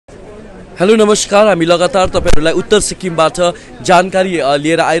Hello नमस्कार, हामी लगातार तपाईहरुलाई उत्तर सिक्किमबाट जानकारी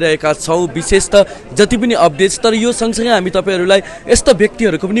लिएर आइरहेका छौं, विशेष त जति पनि अपडेट्स। तर यो सँगसँगै हामी तपाईहरुलाई यस्ता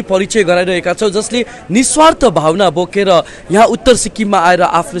व्यक्तिहरुको पनि परिचय गराइरहेका छौं जसले निस्वार्थ भावना बोकेर यहाँ उत्तर सिक्किममा आएर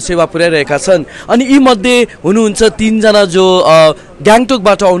आफ्नो सेवा पुर्याइरहेका छन्। अनि यी मध्ये हुनुहुन्छ 3 जना जो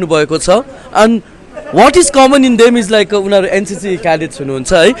ग्याङटोकबाट आउनु भएको छ। And what is common in them is like उनीहरु एनसीसी क्याडेट्स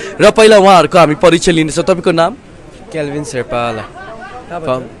हुनुहुन्छ है। र पहिला उहाँहरुको हामी परिचय लिनेछौं। तपाईको नाम? Kelvin Serpala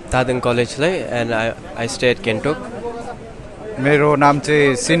from Tadang College and I stay at Kentok. मेरो नाम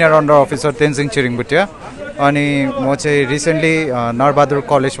चाहिँ senior under officer Tenzing Tshering Bhutia अनि म चाहिँ रिसेन्टली नरबहादुर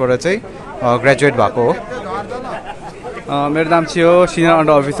कलेजबाट चाहिँ ग्रेजुएट भएको हो। मेरो नाम चाहिँ हो senior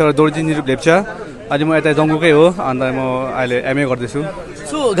under officer Dorji निरुप Lepcha. अहिले म यता जङ्गुकै हो, अन्त म अहिले एमए गर्दैछु।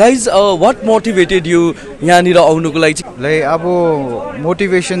 So guys, what motivated you यहाँनिर आउनुको लागि? लाइक अब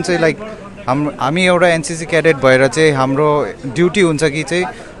मोटिभेसन चाहिँ लाइक हामी एउटा एनसीसी क्याडेट भएर चाहिँ हाम्रो ड्युटी हुन्छ कि चाहिँ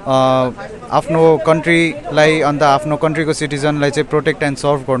आफ्नो कन्ट्रीलाई अन्त आफ्नो कन्ट्रीको सिटिजनलाई चाहिँ प्रोटेक्ट एन्ड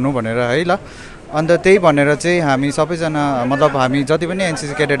सर्भ गर्नु भनेर है ल। अन्त त्यही भनेर चाहिँ हामी सबैजना मतलब हामी जति पनि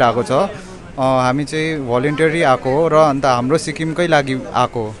एनसीसी क्याडेट आएको छ हामी चाहिँ भलिन्टियरी आएको हो र अन्त हाम्रो सिक्किमकै लागि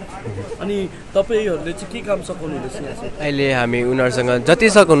आएको हो। अनि तपाईहरुले चाहिँ के काम सघाउनु हुँदैछ यहाँ? अहिले हामी उनीहरुसँग जति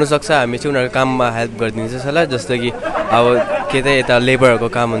सक्दो हुन सक्छ हामी चाहिँ उनीहरुको काममा हेल्प गरिदिन्छ सला। जस्तो कि अब के त यता लेबरहरुको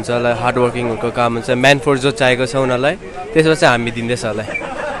काम हुन्छ ल, हार्ड वर्किङहरुको काम हुन्छ, म्यान फोर्स जो चाहिएको छ उनीहरुलाई त्यसमा चाहिँ हामी दिँदैछ होला।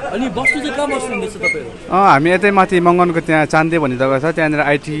 अनि बस्नु चाहिँ कहाँ बस्नुहुँदैछ तपाईहरु? हामी यतै माथि मङ्गनको त्यहाँ चान्दे भन्ने जग्गा छ, त्यहाँनिर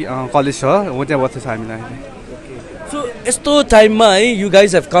आईटी कलेज छ, हो त्यहाँ बस्दैछ हामीलाई। So यस्तो टाइममा है you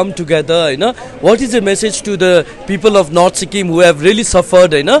guys have come together हैन, what is the message to the people of North Sikkim who have really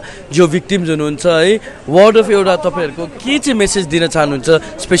suffered हैन, जो victims हुनुहुन्छ है, word of एउटा तपाईहरुको के चाहिँ मेसेज दिन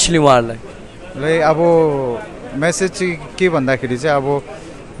चाहनुहुन्छ स्पेशली उहाँहरुलाई? लाइक अब मेसेज चाहिँ के भन्दाखेरि चाहिँ अब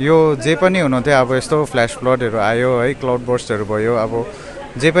यो जे पनि हुनु थियो, अब यस्तो फ्ल्यास फ्लडहरु आयो है, क्लाउड बर्स्टहरु भयो, अब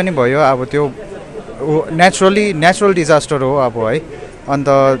जे पनि भयो, अब त्यो नेचुरल डिजास्टर हो अब है। अन्त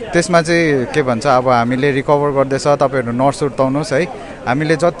त्यसमा चाहिँ के भन्छ अब हामीले रिकभर गर्दैछ, तपाईहरु नसुर्ताउनुस् है,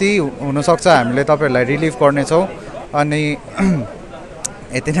 हामीले जति हुन सक्छ हामीले तपाईहरुलाई रिलिफ गर्नेछौँ। अनि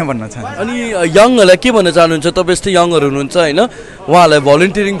यति नै भन्न चाहन्छु। अनि यङहरुलाई के भन्न चाहनुहुन्छ? तपाई यस्तो यङहरु हुनुहुन्छ हैन, उहाँहरुलाई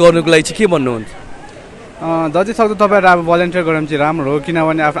भलन्टियरिङ गर्नुको लागि चाहिँ के भन्नुहुन्छ? जति सक्दो तपाईहरु अब भलन्टियर गर्नु चाहिँ राम्रो हो,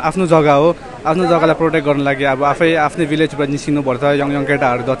 किनभने आफ्नो जग्गा हो, आफ्नो जग्गालाई प्रोटेक्ट गर्नु लागि अब आफ्नै भिलेजबाट निस्किनु पर्छ। यङ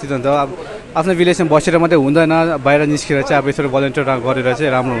केटाहरु जति जन्छ अब आफ्नो भिलेजमा बसेर मात्रै हुँदैन, बाहिर निस्केर चाहिँ अब यसरी भलन्टियर गरेर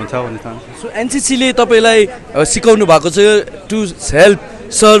चाहिँ राम्रो हुन्छ भन्ने चाहन्छु। सो एनसीसीले तपाईलाई सिकाउनु भएको छ टु हेल्प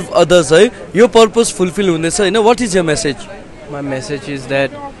सर्भ अदर्स है, यो पर्पस फुलफिल हुँदैछ हैन? What is your message? My message is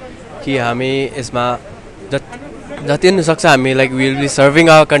that कि हामी यसमा जति हुन सक्छ हामी like will be serving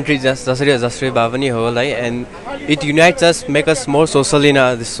our country जसरी भए पनि हो like, and it unites us, make us more social in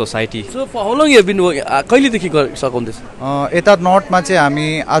this society. So for how long you have been working? कहिलेदेखि सघाउँदैछ? यता नर्थमा चाहिँ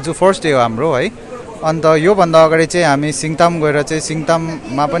हामी आज फर्स्ट डे हो हाम्रो है। अन्त योभन्दा अगाडि चाहिँ हामी सिङताम गएर चाहिँ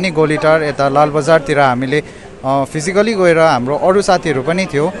सिङताममा पनि गोलीटार यता लालबजारतिर हामीले फिजिकली गएर हाम्रो अरू साथीहरू पनि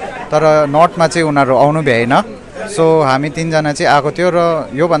थियो, तर नर्थमा चाहिँ उनीहरू आउनु भ्याएन। सो हामी 3 जना चाहिँ आएको थियो र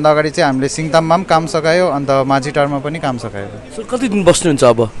योभन्दा अगाडि चाहिँ हामीले सिङताममा पनि काम सकायो, अन्त माझीटारमा पनि काम सकायो। सो कति दिन बस्नुहुन्छ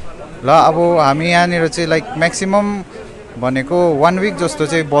अब? ल अब हामी यहाँनिर चाहिँ लाइक म्याक्सिमम भनेको 1 विक जस्तो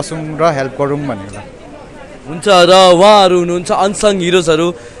चाहिँ बसौँ र हेल्प गरौँ भनेको हुन्छ। र उहाँहरू हुनुहुन्छ अनसङ हिरोजहरू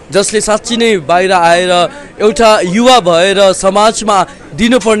जसले साँच्ची नै बाहिर आएर एउटा युवा भएर समाजमा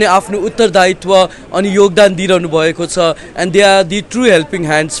दिनुपर्ने आफ्नो उत्तरदायित्व अनि योगदान दिइरहनु भएको छ। And they are the true helping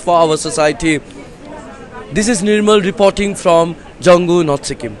hands for our society. This is Nirmal reporting from Jangu, North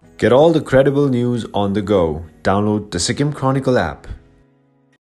Sikkim. Get all the credible news on the go. Download the Sikkim Chronicle app.